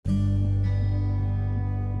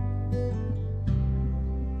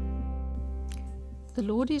The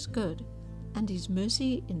Lord is good, and His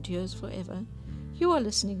mercy endures forever. You are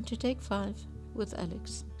listening to Take 5 with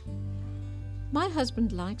Alex. My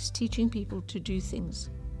husband likes teaching people to do things,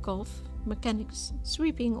 golf, mechanics,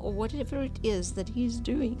 sweeping, or whatever it is that he's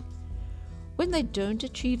doing. When they don't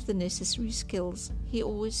achieve the necessary skills, he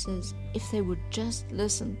always says, if they would just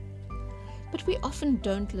listen. But we often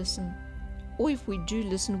don't listen. Or if we do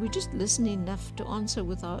listen, we just listen enough to answer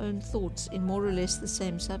with our own thoughts in more or less the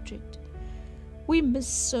same subject. We miss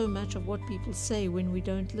so much of what people say when we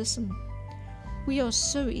don't listen. We are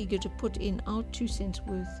so eager to put in our 2 cents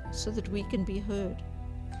worth so that we can be heard.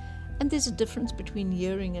 And there's a difference between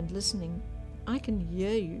hearing and listening. I can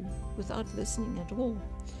hear you without listening at all.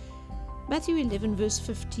 Matthew 11 verse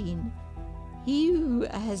 15. He who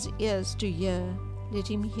has ears to hear, let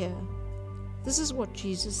him hear. This is what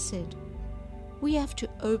Jesus said. We have to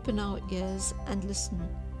open our ears and listen.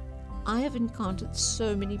 I have encountered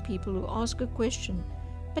so many people who ask a question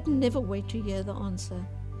but never wait to hear the answer.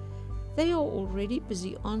 They are already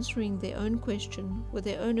busy answering their own question with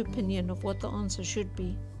their own opinion of what the answer should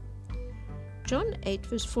be. John 8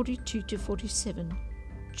 verse 42 to 47.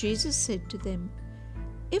 Jesus said to them,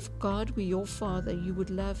 if God were your Father, you would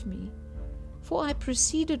love me, for I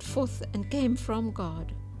proceeded forth and came from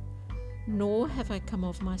God. Nor have I come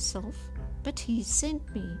of myself, but He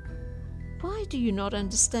sent me. Why do you not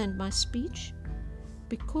understand my speech?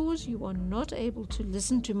 Because you are not able to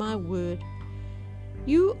listen to my word.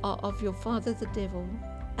 You are of your father the devil,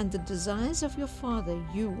 and the desires of your father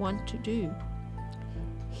you want to do.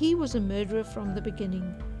 He was a murderer from the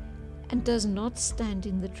beginning, and does not stand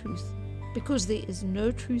in the truth, because there is no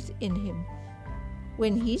truth in him.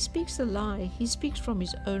 When he speaks a lie, he speaks from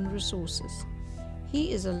his own resources.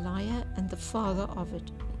 He is a liar and the father of it.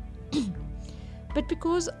 But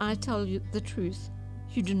because I tell you the truth,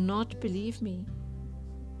 you do not believe me.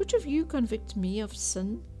 Which of you convicts me of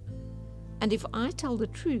sin? And if I tell the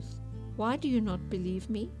truth, why do you not believe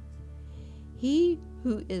me? He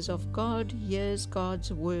who is of God hears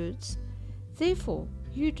God's words. Therefore,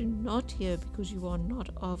 you do not hear because you are not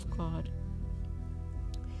of God.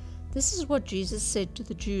 This is what Jesus said to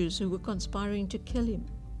the Jews who were conspiring to kill him.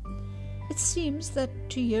 It seems that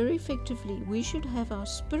to hear effectively, we should have our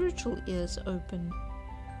spiritual ears open.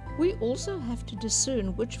 We also have to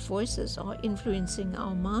discern which voices are influencing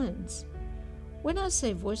our minds. When I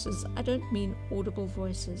say voices, I don't mean audible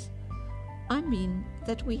voices. I mean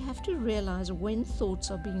that we have to realize when thoughts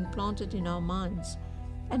are being planted in our minds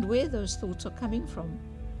and where those thoughts are coming from.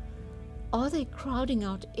 Are they crowding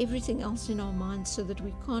out everything else in our minds so that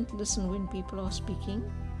we can't listen when people are speaking?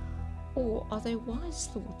 Or are they wise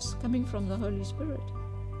thoughts coming from the Holy Spirit?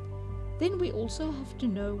 Then we also have to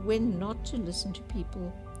know when not to listen to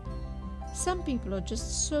people. Some people are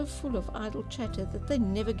just so full of idle chatter that they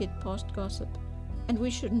never get past gossip, and we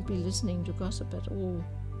shouldn't be listening to gossip at all.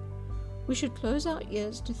 We should close our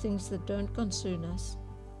ears to things that don't concern us,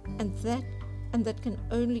 and that can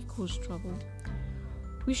only cause trouble.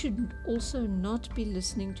 We should also not be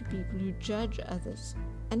listening to people who judge others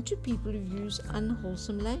and to people who use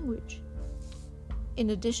unwholesome language.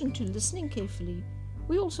 In addition to listening carefully,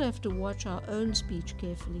 we also have to watch our own speech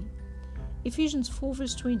carefully. Ephesians 4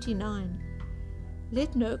 verse 29,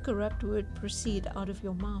 let no corrupt word proceed out of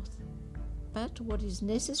your mouth, but what is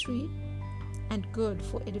necessary and good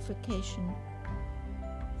for edification,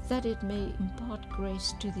 that it may impart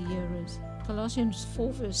grace to the hearers. Colossians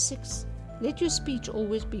 4 verse 6, let your speech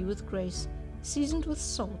always be with grace, seasoned with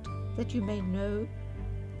salt, that you may know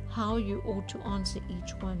how you ought to answer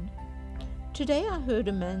each one. Today I heard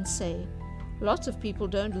a man say, lots of people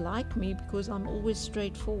don't like me because I'm always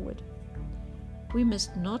straightforward. We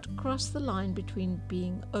must not cross the line between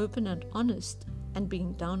being open and honest and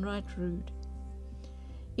being downright rude.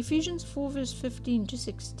 Ephesians 4 verse 15 to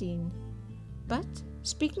 16, but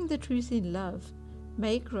speaking the truth in love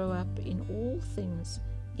may grow up in all things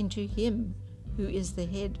into Him who is the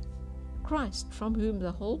head, Christ, from whom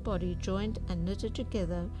the whole body, joined and knitted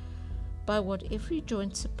together by what every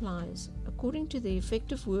joint supplies, according to the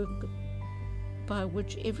effective work by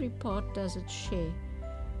which every part does its share,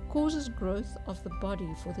 causes growth of the body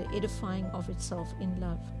for the edifying of itself in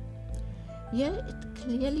love. Here it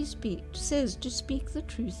clearly says to speak the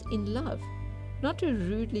truth in love, not to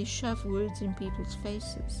rudely shove words in people's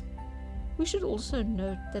faces. We should also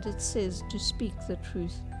note that it says to speak the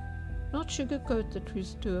truth, not sugarcoat the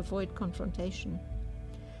truth to avoid confrontation.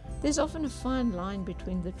 There's often a fine line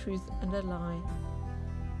between the truth and a lie.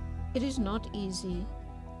 It is not easy,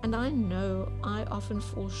 and I know I often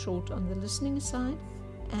fall short on the listening side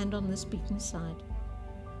and on the speaking side.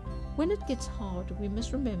 When it gets hard, we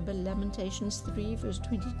must remember Lamentations 3 verse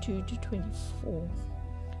 22 to 24.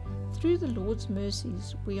 Through the Lord's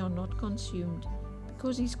mercies we are not consumed,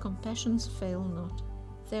 because his compassions fail not.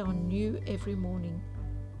 They are new every morning.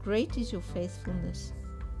 Great is your faithfulness.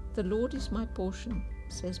 The Lord is my portion,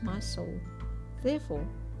 says my soul. Therefore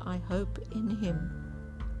I hope in him.